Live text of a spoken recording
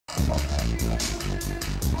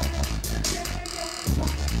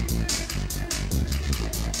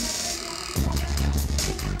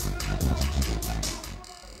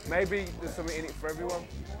maybe there's something in it for everyone.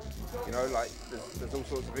 You know, like there's all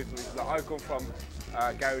sorts of influences. Like I come from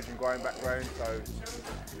garage and grind background, so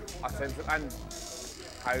I tend to, and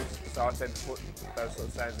house, so I tend to put those sort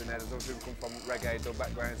of sounds in there. There's other people come from reggae, dub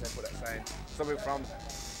backgrounds, they put that sound. Something from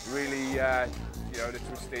really, you know, the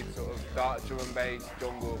twisted sort of dark drum and bass,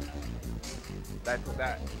 jungle. They put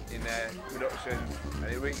that in their productions,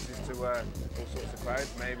 and it reaches to all sorts of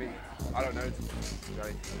crowds. Maybe I don't know.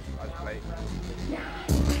 I just play.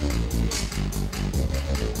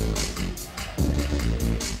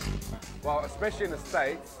 Well, especially in the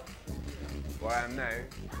States, where I am now,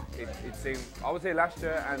 it seems I was here last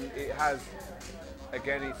year, and it has.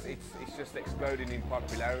 Again, it's just exploding in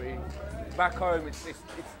popularity. Back home, it's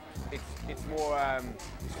more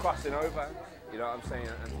it's crossing over. You know what I'm saying?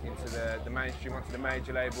 Into the mainstream, onto the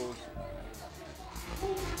major labels.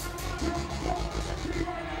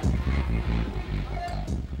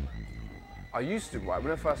 I used to, right,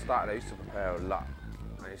 when I first started, I used to prepare a lot.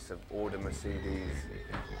 I used to order my CDs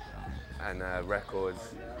and records,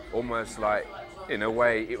 almost like, in a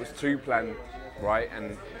way, it was too planned, right?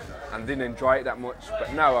 And didn't enjoy it that much.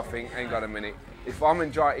 But now I think, hang on a minute, if I'm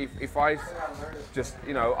enjoying, if I just,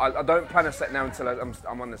 you know, I don't plan a set now until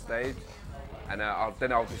I'm on the stage. And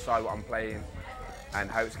then I'll decide what I'm playing and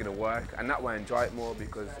how it's going to work, and that way I enjoy it more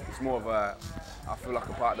because it's more of a, I feel like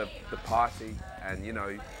a part of the party, and you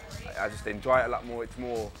know, I just enjoy it a lot more. It's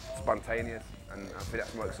more spontaneous, and I think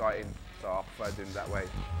that's more exciting, so I prefer doing it that way.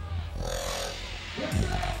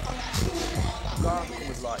 You gotta come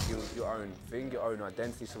with like your own thing, your own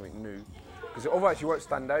identity, something new, because otherwise you won't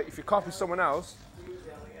stand out. If you copy someone else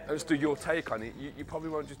and just do your take on it, you probably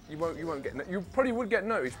won't you probably would get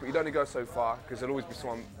noticed, but you'd only go so far because there'll always be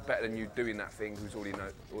someone better than you doing that thing who's already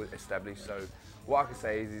established. So what I can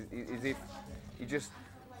say is if you just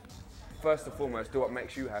first and foremost do what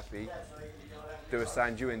makes you happy, do a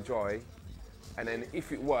sound you enjoy, and then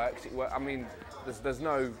if it works, I mean, there's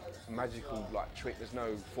no magical like trick, there's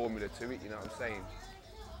no formula to it. You know what I'm saying?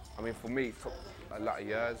 I mean, for me, it took a lot of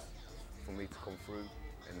years for me to come through,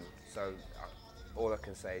 and so. All I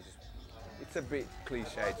can say is it's a bit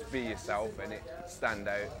cliche, just be yourself and stand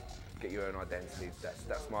out, get your own identity.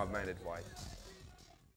 That's my main advice.